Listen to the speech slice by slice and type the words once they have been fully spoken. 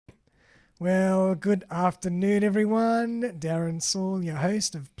Well, good afternoon, everyone. Darren Saul, your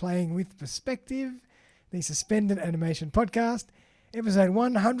host of Playing with Perspective, the Suspended Animation Podcast, episode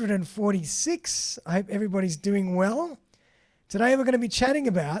 146. I hope everybody's doing well. Today, we're going to be chatting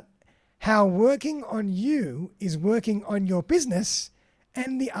about how working on you is working on your business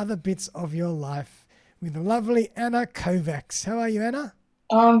and the other bits of your life with the lovely Anna Kovacs. How are you, Anna?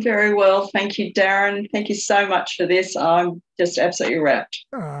 I'm very well. Thank you, Darren. Thank you so much for this. I'm just absolutely wrapped.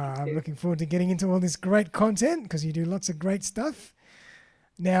 I'm looking forward to getting into all this great content because you do lots of great stuff.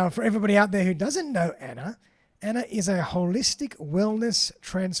 Now, for everybody out there who doesn't know Anna, Anna is a holistic wellness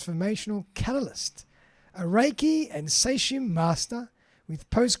transformational catalyst, a Reiki and Seishim master with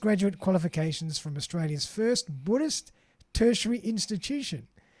postgraduate qualifications from Australia's first Buddhist tertiary institution.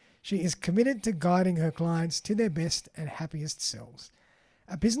 She is committed to guiding her clients to their best and happiest selves.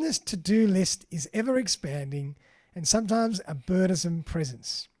 A business to-do list is ever expanding and sometimes a burdensome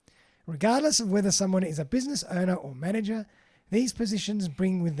presence. Regardless of whether someone is a business owner or manager, these positions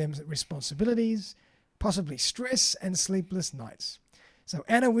bring with them responsibilities, possibly stress and sleepless nights. So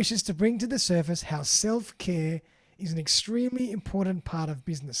Anna wishes to bring to the surface how self-care is an extremely important part of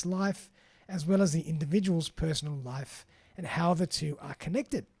business life, as well as the individual's personal life, and how the two are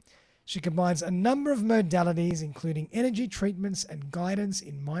connected. She combines a number of modalities, including energy treatments and guidance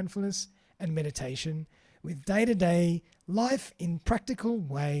in mindfulness and meditation, with day-to-day life in practical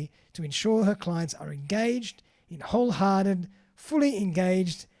way to ensure her clients are engaged in wholehearted, fully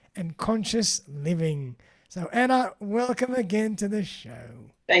engaged and conscious living. So Anna, welcome again to the show.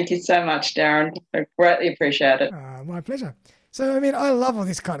 Thank you so much, Darren. I greatly appreciate it. My pleasure. So, I love all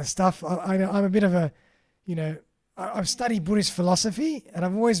this kind of stuff. I'm a bit of a, you know, I've studied Buddhist philosophy and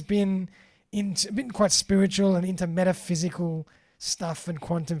I've always been quite spiritual and into metaphysical stuff and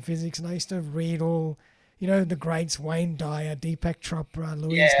quantum physics. And I used to read all, the greats, Wayne Dyer, Deepak Chopra,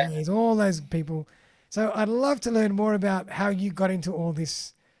 Louise Yeah. Hayes, all those people. So I'd love to learn more about how you got into all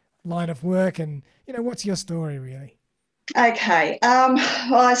this line of work and, what's your story really? Okay.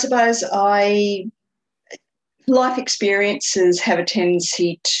 Well, I suppose life experiences have a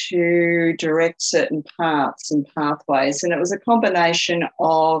tendency to direct certain paths and pathways, and it was a combination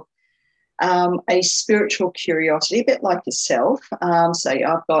of a spiritual curiosity, a bit like yourself. So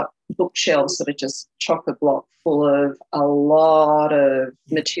I've got bookshelves that are just chock-a-block full of a lot of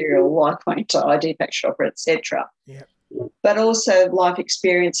material, like Wayne Dyer, Deepak Chopra, etc. Yeah. But also life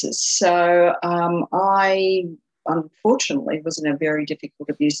experiences. So I unfortunately was in a very difficult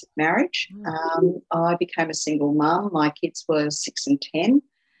abusive marriage. I became a single mum. My kids were 6 and 10.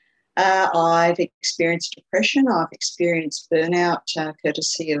 I've experienced depression. I've experienced burnout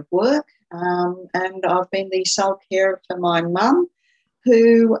courtesy of work. And I've been the sole carer for my mum,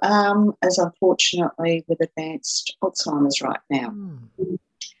 who is unfortunately with advanced Alzheimer's right now.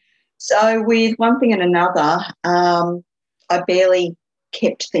 So with one thing and another, I barely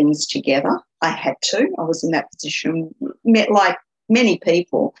kept things together. I had to. I was in that position, like many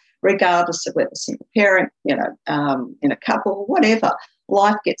people, regardless of whether single parent, in a couple, whatever.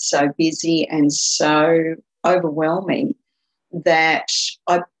 Life gets so busy and so overwhelming that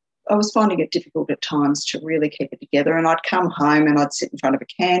I was finding it difficult at times to really keep it together. And I'd come home and I'd sit in front of a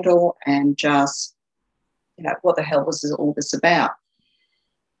candle and just, what the hell was all this about?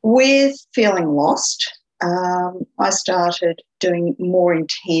 With feeling lost, I started doing more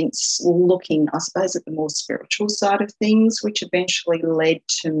intense looking, I suppose, at the more spiritual side of things, which eventually led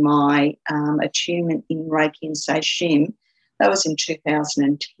to my attunement in Reiki and Seishim. That was in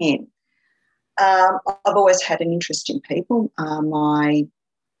 2010. I've always had an interest in people. My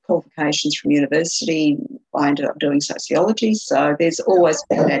qualifications from university, I ended up doing sociology, so there's always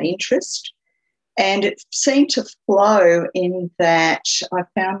been that interest. And it seemed to flow in that I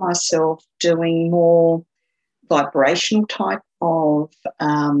found myself doing more vibrational type of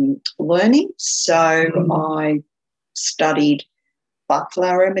learning. So I studied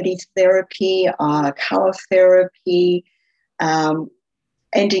buckflower remedy therapy, colour therapy,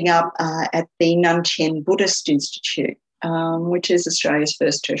 ending up at the Nantien Buddhist Institute, which is Australia's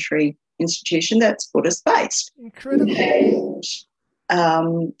first tertiary institution that's Buddhist-based. Incredible.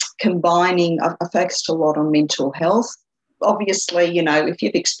 And combining, I focused a lot on mental health. Obviously, if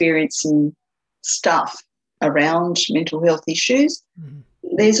you've experienced some stuff around mental health issues,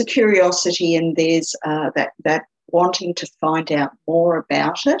 there's a curiosity and there's that wanting to find out more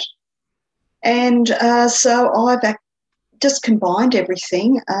about it. And so I've just combined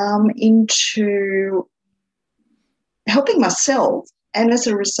everything into helping myself. And as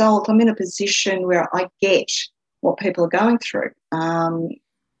a result, I'm in a position where I get what people are going through. And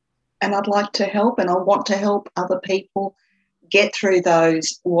I'd like to help, and I want to help other people get through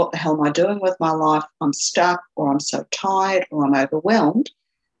those, what the hell am I doing with my life? I'm stuck, or I'm so tired, or I'm overwhelmed,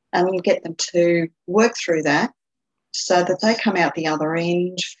 and get them to work through that so that they come out the other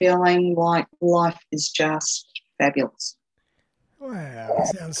end feeling like life is just fabulous. Wow,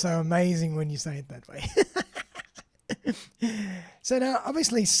 it sounds so amazing when you say it that way. So now,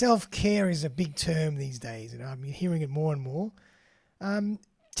 obviously, self-care is a big term these days. I'm hearing it more and more.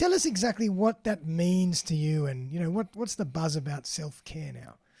 Tell us exactly what that means to you, and what's the buzz about self-care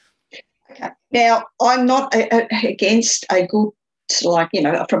now? Okay. Now, I'm not against a good,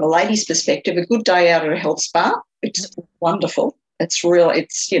 from a lady's perspective, a good day out at a health spa. It's wonderful. It's real.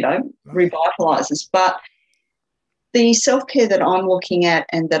 It's, revitalises. But the self-care that I'm looking at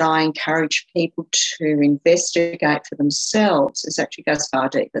and that I encourage people to investigate for themselves actually goes far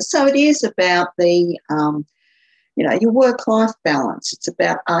deeper. So it is about the, your work-life balance. It's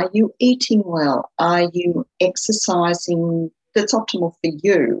about, are you eating well? Are you exercising that's optimal for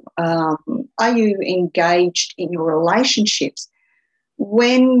you? Are you engaged in your relationships?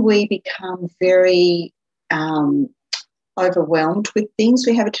 When we become very overwhelmed with things,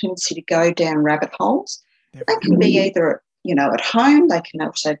 we have a tendency to go down rabbit holes. They can be either, at home, they can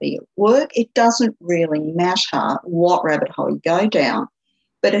also be at work. It doesn't really matter what rabbit hole you go down,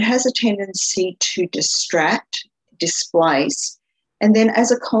 but it has a tendency to distract, displace, and then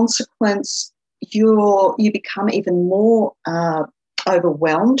as a consequence, you become even more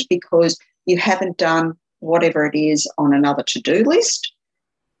overwhelmed because you haven't done whatever it is on another to-do list,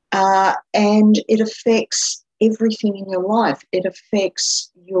 and it affects everything in your life. It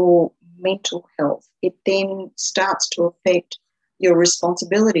affects your mental health. It then starts to affect your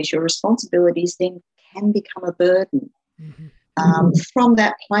responsibilities. Your responsibilities then can become a burden. Mm-hmm. From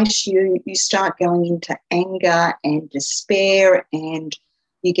that place, you start going into anger and despair, and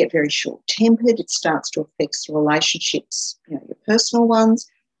you get very short-tempered. It starts to affect the relationships, your personal ones,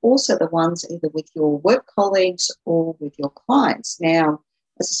 also the ones either with your work colleagues or with your clients. Now,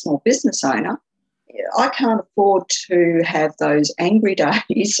 as a small business owner, I can't afford to have those angry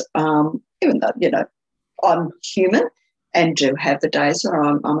days, even though, I'm human and do have the days where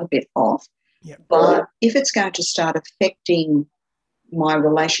I'm a bit off. Yep. But if it's going to start affecting my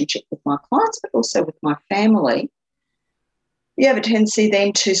relationship with my clients, but also with my family, you have a tendency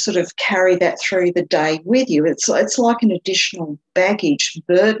then to sort of carry that through the day with you. It's like an additional baggage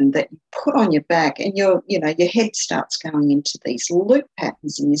burden that you put on your back, and your head starts going into these loop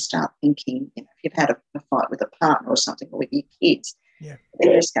patterns, and you start thinking, if you've had a fight with a partner or something, or with your kids, yeah,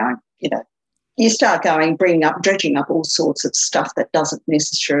 you're just going, you start going, dredging up all sorts of stuff that doesn't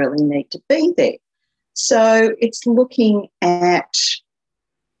necessarily need to be there. So it's looking at,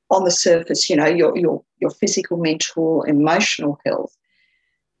 on the surface, your physical, mental, emotional health.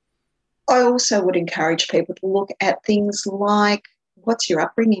 I also would encourage people to look at things like, what's your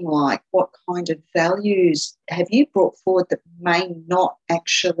upbringing like? What kind of values have you brought forward that may not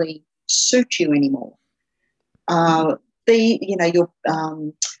actually suit you anymore?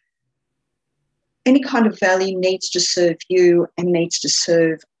 Any kind of value needs to serve you and needs to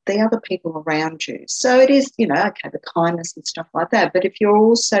serve the other people around you. So it is, the kindness and stuff like that. But if you're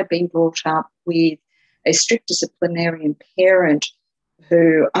also being brought up with a strict disciplinarian parent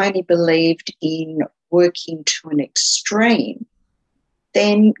who only believed in working to an extreme,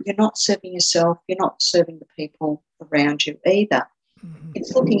 then you're not serving yourself, you're not serving the people around you either. Mm-hmm.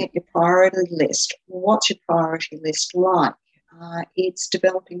 It's looking at your priority list. What's your priority list like? It's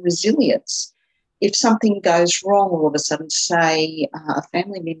developing resilience. If something goes wrong all of a sudden, say a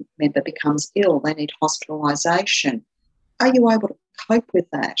family member becomes ill, they need hospitalisation, are you able to cope with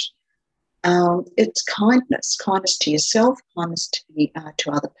that? It's kindness to yourself, kindness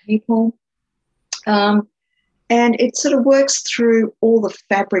to other people. And it sort of works through all the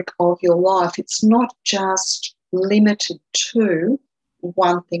fabric of your life. It's not just limited to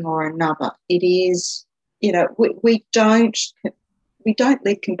one thing or another. It is, we don't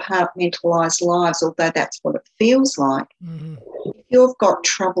live compartmentalised lives, although that's what it feels like. Mm-hmm. If you've got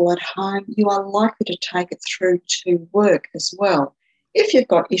trouble at home, you are likely to take it through to work as well. If you've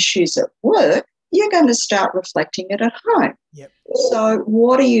got issues at work, you're going to start reflecting it at home. Yep. So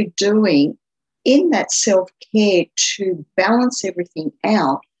what are you doing in that self-care to balance everything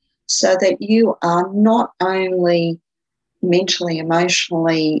out so that you are not only mentally,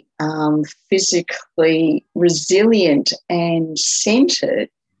 emotionally, physically resilient and centred,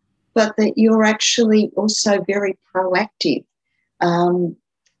 but that you're actually also very proactive.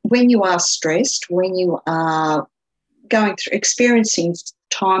 When you are stressed, when you are going through experiencing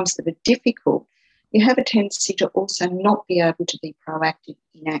times that are difficult, you have a tendency to also not be able to be proactive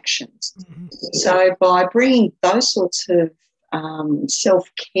in actions. Mm-hmm. So by bringing those sorts of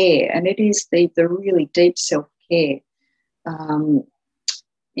self-care, and it is the really deep self-care,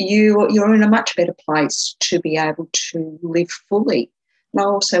 you're in a much better place to be able to live fully. And I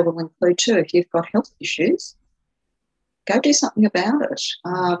also will include too, if you've got health issues, go do something about it.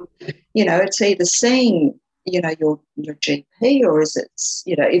 It's either seeing, your GP, or is it,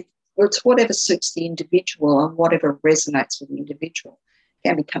 if it's whatever suits the individual and whatever resonates with the individual. It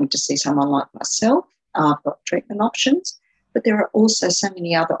can be coming to see someone like myself. I've got treatment options, but there are also so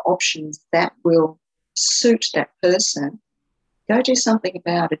many other options that will suit that person. Go do something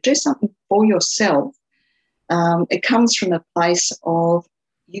about it. Do something for yourself. It comes from a place of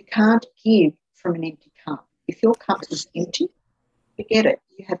you can't give from an empty cup. If your cup is empty, forget it.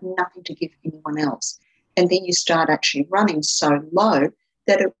 You have nothing to give anyone else. And then you start actually running so low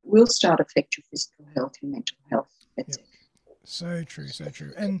that it will start to affect your physical health, your mental health, etc. So true, so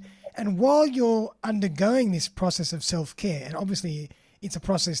true. And while you're undergoing this process of self-care, and obviously it's a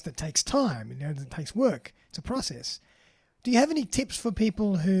process that takes time, it takes work to process, do you have any tips for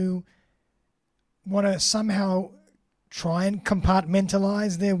people who want to somehow try and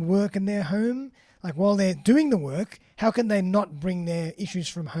compartmentalize their work and their home? Like while they're doing the work, how can they not bring their issues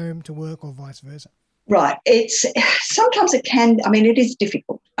from home to work or vice versa? Right. Sometimes it can, it is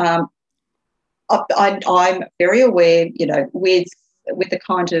difficult. I'm very aware, with the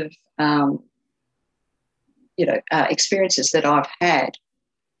kind of, experiences that I've had,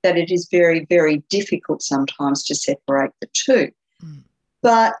 that it is very, very difficult sometimes to separate the two. Mm.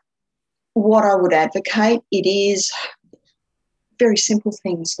 But what I would advocate, it is very simple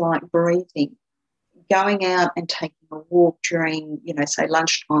things like breathing, going out and taking a walk during, say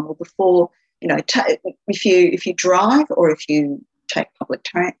lunchtime or before, if you drive or if you take public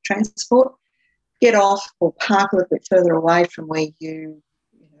transport, get off or park a little bit further away from where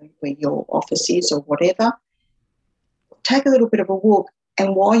where your office is or whatever. Take a little bit of a walk,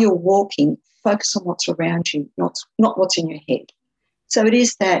 and while you're walking, focus on what's around you, not what's in your head. So it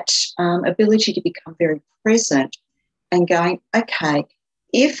is that ability to become very present and going, okay,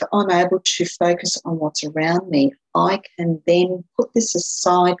 if I'm able to focus on what's around me, I can then put this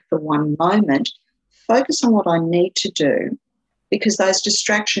aside for one moment, focus on what I need to do, because those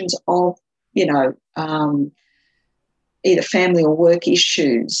distractions of, either family or work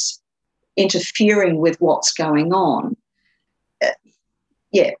issues interfering with what's going on,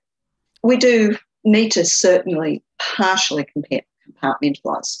 we do need to certainly partially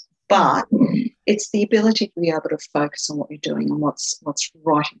compartmentalise, but it's the ability to be able to focus on what you're doing and what's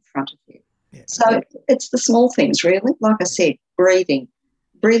right in front of you. Yeah. So it's the small things, really. Like I said, breathing.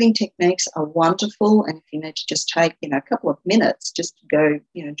 Breathing techniques are wonderful, and if you need to just take, a couple of minutes just to go,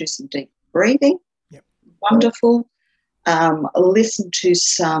 do some deep breathing, wonderful. Listen to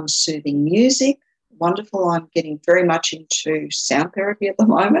some soothing music, wonderful. I'm getting very much into sound therapy at the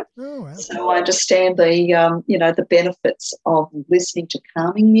moment. Oh, wow. So I understand the benefits of listening to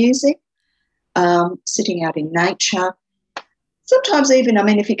calming music, sitting out in nature. Sometimes even,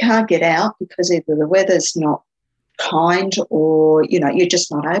 if you can't get out because either the weather's not kind or, you're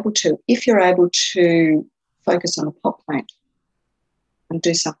just not able to, if you're able to focus on a pot plant and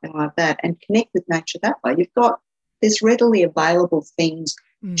do something like that and connect with nature that way, there's readily available things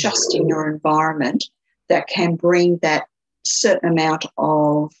just in your environment that can bring that certain amount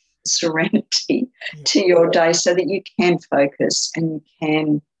of serenity to your day so that you can focus and you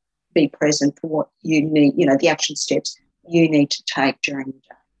can be present for what you need, the action steps you need to take during the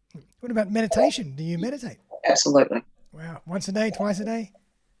day. What about meditation? Do you meditate? Absolutely. Wow. Once a day, twice a day?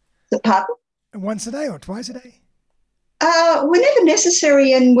 Pardon? Once a day or twice a day? Whenever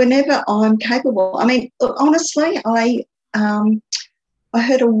necessary and whenever I'm capable. Honestly, I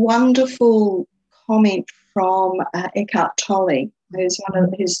heard a wonderful comment from Eckhart Tolle, who's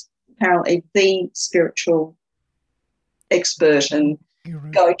apparently the spiritual expert and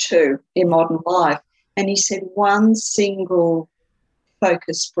go-to in modern life. And he said one single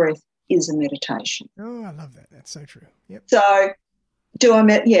focused breath is a meditation. Oh, I love that. That's so true. Yep. So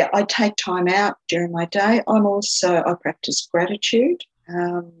I take time out during my day. I practice gratitude.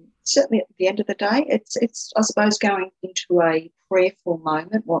 Certainly at the end of the day, it's I suppose going into a prayerful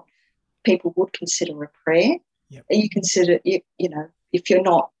moment, what people would consider a prayer. Yep. You consider, if you're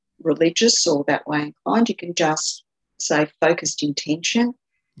not religious or that way inclined, you can just say focused intention.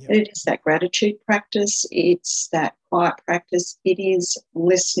 Yep. It is that gratitude practice. It's that quiet practice. It is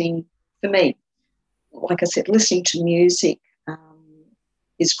listening. For me, like I said, listening to music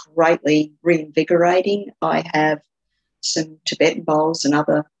is greatly reinvigorating. I have some Tibetan bowls and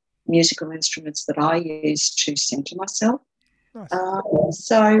other musical instruments that I use to centre myself. Nice.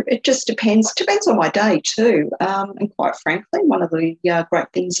 So it just depends on my day too. And quite frankly, one of the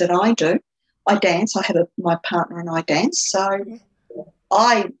great things that I do, I dance. I have my partner and I dance. So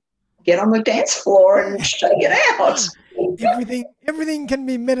I get on the dance floor and shake it out. Everything can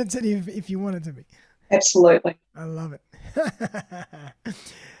be meditative if you want it to be. Absolutely. I love it.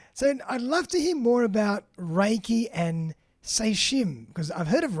 So I'd love to hear more about Reiki and Seishim, because I've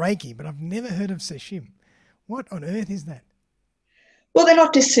heard of Reiki, but I've never heard of Seishim. What on earth is that? Well, they're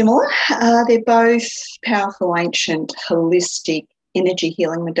not dissimilar. They're both powerful, ancient, holistic energy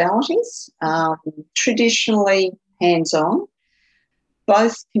healing modalities, traditionally hands-on.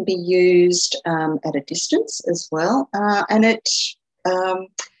 Both can be used at a distance as well, and it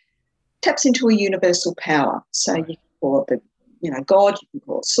taps into a universal power. So you can call it God, you can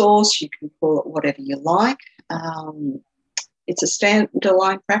call it source, you can call it whatever you like. It's a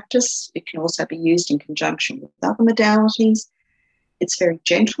standalone practice. It can also be used in conjunction with other modalities. It's very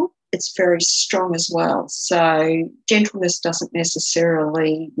gentle. It's very strong as well. So gentleness doesn't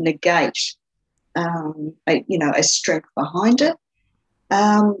necessarily negate, a strength behind it.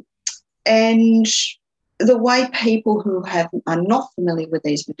 And the way people who are not familiar with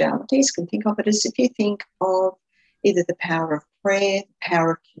these modalities can think of it as if you think of either the power of prayer, the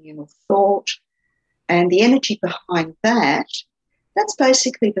power of communal thought, and the energy behind that, that's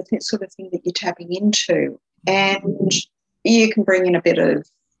basically the sort of thing that you're tapping into. And you can bring in a bit of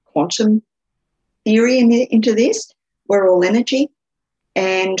quantum theory into this. We're all energy,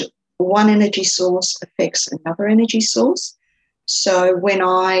 and one energy source affects another energy source. So when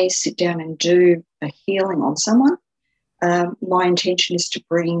I sit down and do a healing on someone, my intention is to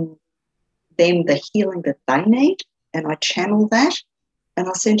bring them the healing that they need, and I channel that and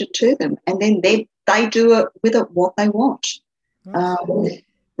I send it to them, and then they do it with it what they want.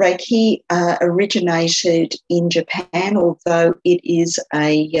 Reiki originated in Japan, although it is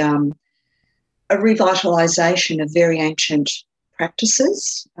a revitalisation of very ancient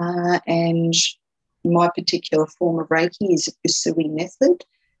practices, and my particular form of Reiki is Usui method.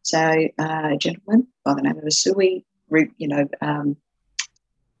 So a gentleman by the name of Usui, I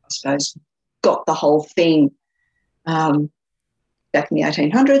suppose, got the whole thing back in the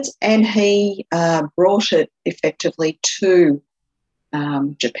 1800s, and he brought it effectively to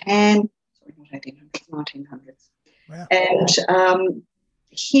Japan, sorry, not 1800s, 1900s, Wow. and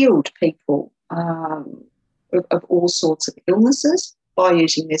healed people of all sorts of illnesses by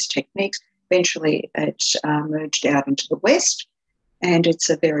using these techniques. Eventually it merged out into the West, and it's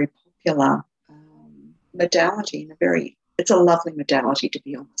a very popular modality, and it's a lovely modality, to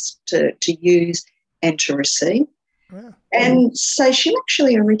be honest, to use and to receive. Wow. And Seishim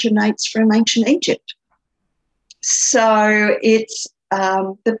actually originates from ancient Egypt. So it's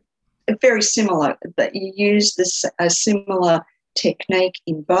very similar, that you use a similar technique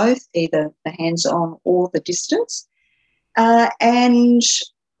in both, either the hands-on or the distance. And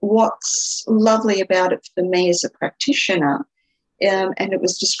what's lovely about it for me as a practitioner, and it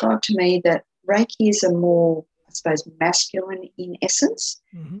was described to me that Reiki is a more, I suppose, masculine in essence,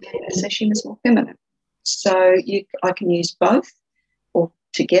 and Seishim is more feminine. So I can use both, or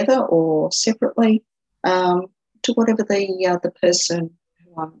together or separately, to whatever the person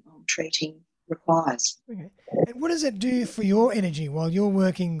who I'm treating requires. Okay. And what does it do for your energy while you're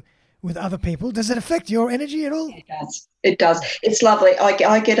working with other people? Does it affect your energy at all? It does. It does. It's lovely. I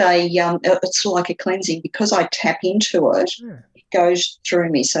get it's like a cleansing because I tap into it. Yeah. It goes through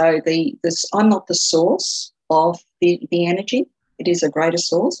me. So I'm not the source of the energy. It is a greater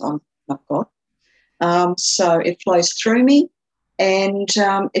source. I'm not God. So it flows through me, and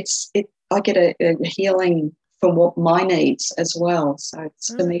I get a healing from what my needs as well. So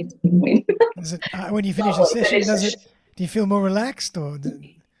it's for me. When you finish a session, do you feel more relaxed or?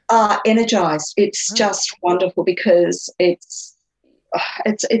 Energized. It's just wonderful because it's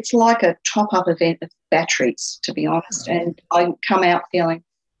like a top-up event of batteries, to be honest. And I come out feeling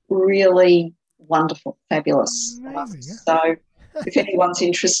really wonderful, fabulous. Amazing, yeah. So if anyone's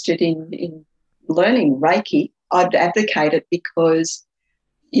interested in learning Reiki, I'd advocate it because,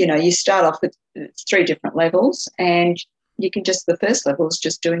 you start off with 3 different levels, and you can the first level is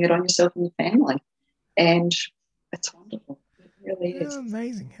just doing it on yourself and your family. And it's wonderful. It really is. Oh,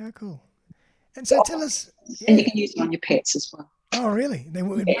 amazing. How cool. And so tell us. Yeah. And you can use it on your pets as well. Oh, really? It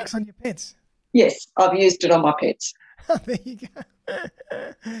works on your pets? Yes, I've used it on my pets. Oh, there you go.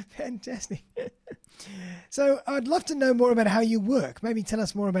 Fantastic. So I'd love to know more about how you work. Maybe tell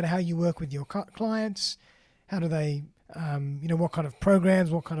us more about how you work with your clients. How do they, what kind of programs,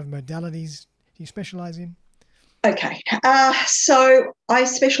 what kind of modalities do you specialize in? Okay. So I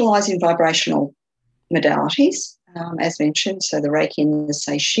specialize in vibrational modalities. as mentioned, so the Reiki and the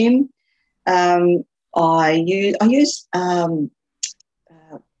Seishim. I use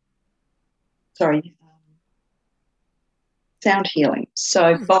sound healing.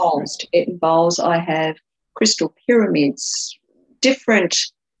 So bowls, to get in bowls, I have crystal pyramids, different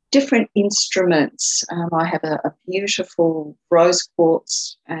instruments. I have a beautiful rose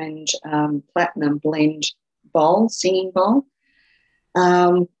quartz and platinum blend bowl, singing bowl.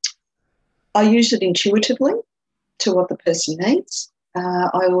 I use it intuitively to what the person needs.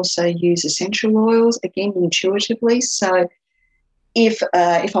 I also use essential oils, again, intuitively. So if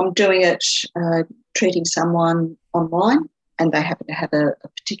I'm doing it, treating someone online, and they happen to have a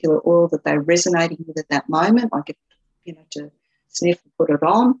particular oil that they're resonating with at that moment, I get, to sniff and put it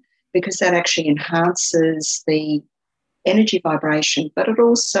on, because that actually enhances the energy vibration, but it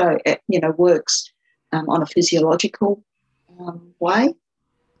also, works on a physiological way.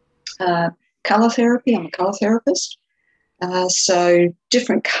 Colour therapy, I'm a colour therapist. So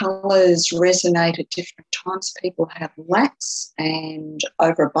different colours resonate at different times. People have lacks and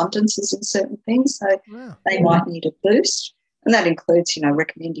overabundances in certain things, so they might need a boost. And that includes,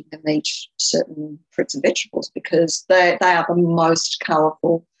 recommending them eat certain fruits and vegetables, because they are the most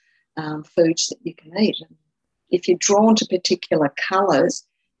colourful foods that you can eat. And if you're drawn to particular colours,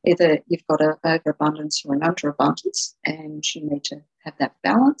 either you've got an overabundance or an underabundance, and you need to have that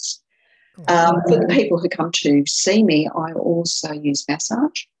balance. For the people who come to see me, I also use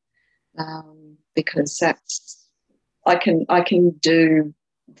massage, because I can do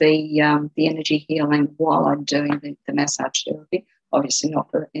the energy healing while I'm doing the massage therapy. Obviously,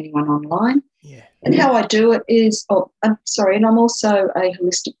 not for anyone online. Yeah. And how I do it is, and I'm also a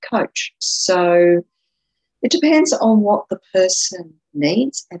holistic coach. So it depends on what the person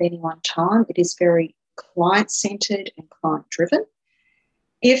needs at any one time. It is very client-centered and client-driven.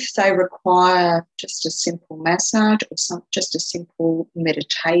 If they require just a simple massage or just a simple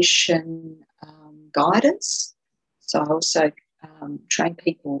meditation guidance, so I also train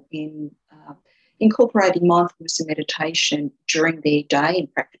people in incorporating mindfulness and meditation during their day in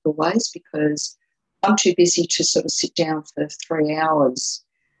practical ways, because I'm too busy to sort of sit down for 3 hours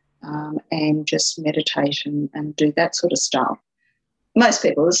and just meditate and do that sort of stuff. Most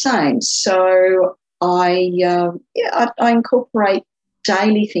people are the same. So I incorporate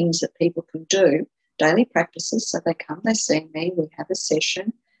daily things that people can do, daily practices. So they come, they see me, we have a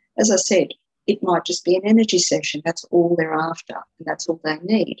session. As I said, it might just be an energy session. That's all they're after, and that's all they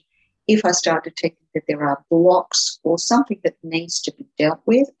need. If I start detecting that there are blocks or something that needs to be dealt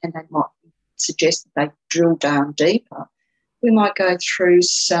with, and they might suggest that they drill down deeper, we might go through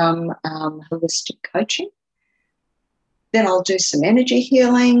some holistic coaching. Then I'll do some energy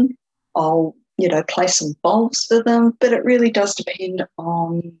healing. I'll place some bulbs for them, but it really does depend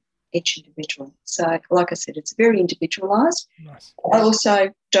on each individual. So, like I said, it's very individualised. Nice. I also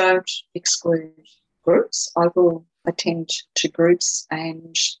don't exclude groups. I will attend to groups,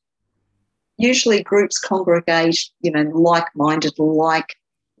 and usually groups congregate, like-minded,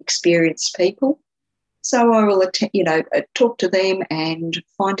 experienced people. So I will talk to them and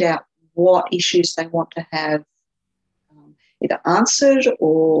find out what issues they want to have either answered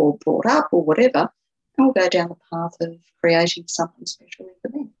or brought up or whatever, and we'll go down the path of creating something specially for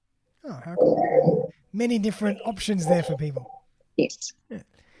them. Oh, how cool. Many different options there for people. Yes. Yeah.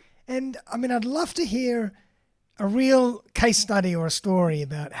 And, I'd love to hear a real case study or a story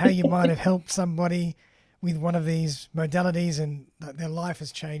about how you might have helped somebody with one of these modalities and their life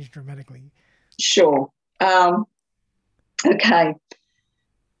has changed dramatically. Sure. Okay.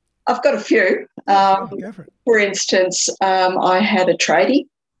 I've got a few. Go for it. For instance, I had a tradie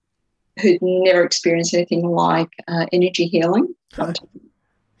who'd never experienced anything like energy healing.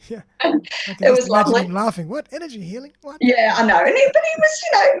 Yeah. It was lovely. Him laughing. What? Energy healing? What? Yeah, I know. But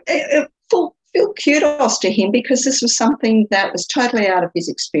he was, full kudos to him, because this was something that was totally out of his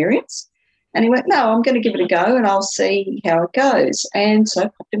experience. And he went, no, I'm going to give it a go and I'll see how it goes. And so I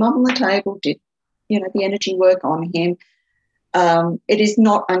popped him up on the table, did, the energy work on him. It is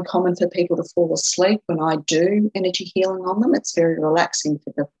not uncommon for people to fall asleep when I do energy healing on them. It's very relaxing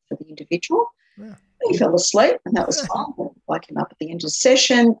for the individual. Yeah. He fell asleep, and that was fine. I woke him up at the end of the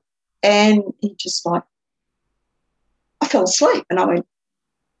session, and he just I fell asleep. And I went,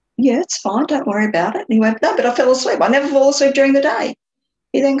 yeah, it's fine, don't worry about it. And he went, no, but I fell asleep. I never fall asleep during the day.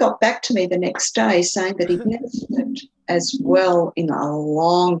 He then got back to me the next day saying that he'd never slept as well in a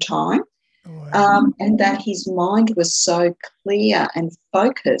long time. And that his mind was so clear and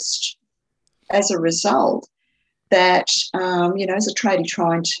focused as a result that, as a tradie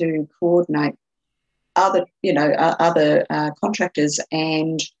trying to coordinate other contractors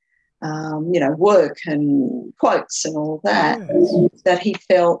and work and quotes and all that, Yes. that he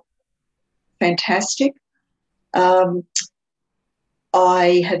felt fantastic.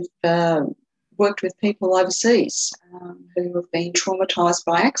 I have worked with people overseas who have been traumatised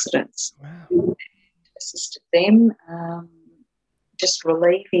by accidents, Wow. assisted them, just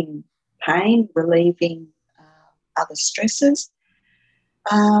relieving pain, relieving other stresses.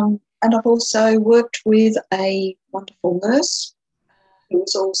 And I've also worked with a wonderful nurse who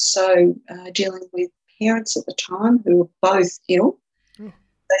was also dealing with parents at the time who were both ill. Oh.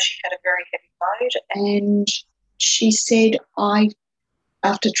 So she had a very heavy load, and she said,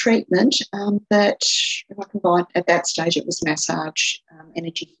 after treatment, that I combined, at that stage it was massage,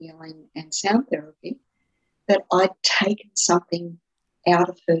 energy healing and sound therapy, that I'd taken something out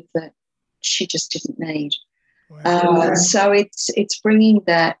of her that she just didn't need. Wow. So it's bringing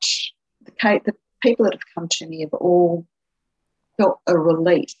that, the people that have come to me have all felt a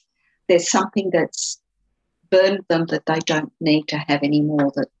relief. There's something that's burned them that they don't need to have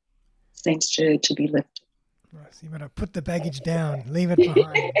anymore, that seems to be lifted. Right, so you better put the baggage down, leave it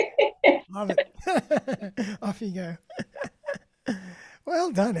behind. Love it. Off you go. Well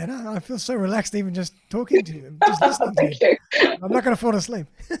done, Anna. I feel so relaxed even just talking to you, just listening to you. Thank you. I'm not going to fall asleep.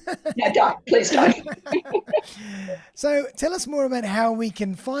 No, don't. Please don't. So tell us more about how we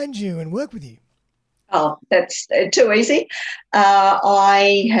can find you and work with you. Oh, that's too easy.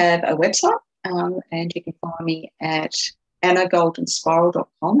 I have a website, and you can find me at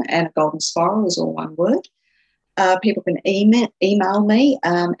annagoldenspiral.com. Anna Golden Spiral is all one word. People can email me,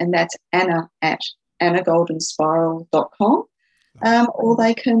 and that's anna@annagoldenspiral.com. Or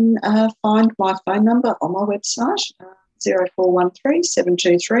they can find my phone number on my website, 0413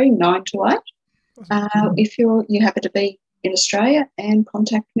 723 928. If you happen to be in Australia, and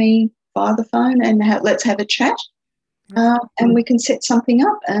contact me via the phone, and let's have a chat, and we can set something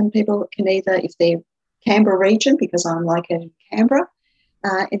up. And people can either, if they're Canberra region, because I'm located in Canberra,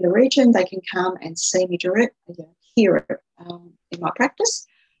 in the region, they can come and see me directly, hear it in my practice,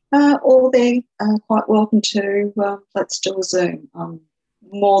 or they're quite welcome to let's do a Zoom. I'm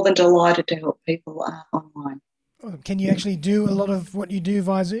more than delighted to help people online. Awesome. Can you actually do a lot of what you do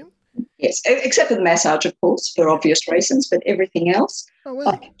via Zoom? Yes, except for the massage, of course, for obvious reasons, but everything else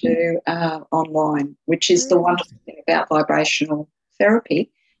I can do online, which is the wonderful thing about vibrational therapy,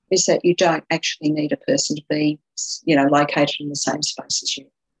 is that you don't actually need a person to be, located in the same space as you.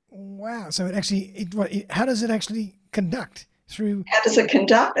 Wow. So it actually, how does it actually conduct through? How does it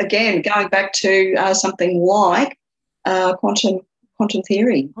conduct? Again, going back to something like quantum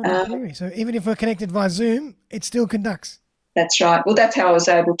theory. Quantum theory. So even if we're connected via Zoom, it still conducts. That's right. Well, that's how I was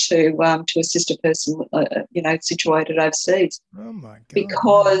able to assist a person, situated overseas. Oh my God!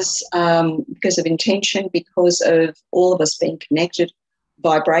 Because of intention, because of all of us being connected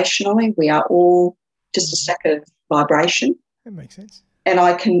vibrationally, we are all just a stack of vibration. That makes sense. And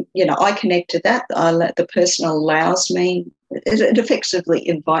I connect to that. The person allows me. It effectively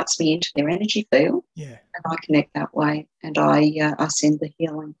invites me into their energy field. Yeah. And I connect that way, and I send the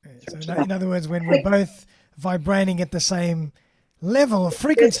healing. Yeah. So in other words, when we're both vibrating at the same level of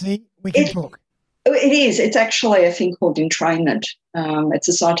frequency, we can talk. It is. It's actually a thing called entrainment. It's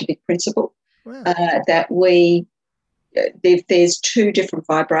a scientific principle. Wow. That there's two different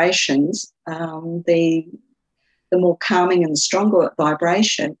vibrations. The more calming and stronger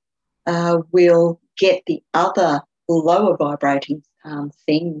vibration will get the other lower vibrating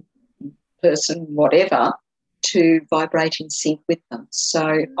thing, person, whatever, to vibrate in sync with them.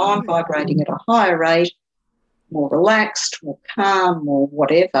 So I'm vibrating at a higher rate, more relaxed, more calm, more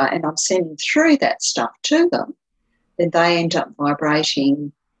whatever, and I'm sending through that stuff to them, then they end up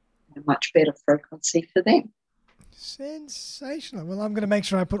vibrating at a much better frequency for them. Sensational. Well, I'm going to make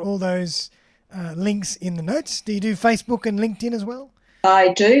sure I put all those links in the notes. Do you do Facebook and LinkedIn as well?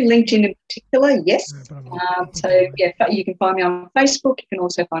 I do, LinkedIn in particular, yes. You can find me on Facebook. You can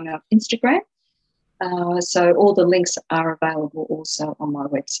also find me on Instagram. So all the links are available also on my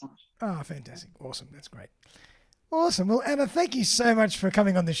website. Oh, fantastic. Awesome. That's great. Awesome. Well, Anna, thank you so much for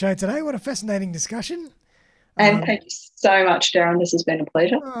coming on the show today. What a fascinating discussion. And thank you so much, Darren. This has been a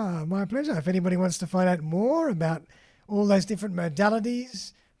pleasure. Oh, my pleasure. If anybody wants to find out more about all those different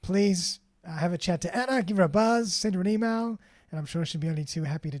modalities, please have a chat to Anna, give her a buzz, send her an email, and I'm sure she'll be only too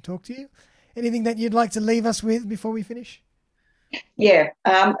happy to talk to you. Anything that you'd like to leave us with before we finish? Yeah,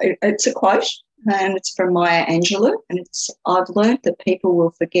 it's a quote, and it's from Maya Angelou, and I've learned that people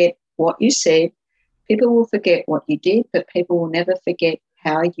will forget what you said, people will forget what you did, but people will never forget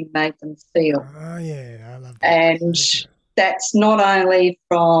how you made them feel. Oh, yeah, I love that. And that's not only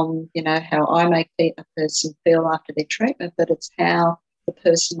from, how I make a person feel after their treatment, but it's how the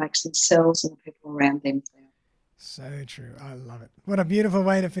person makes themselves and the people around them feel. So true. I love it. What a beautiful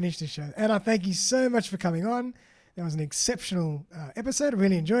way to finish the show. Anna, thank you so much for coming on. That was an exceptional episode.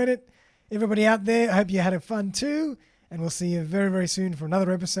 Really enjoyed it. Everybody out there, I hope you had a fun too. And we'll see you very, very soon for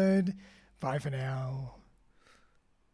another episode. Bye for now.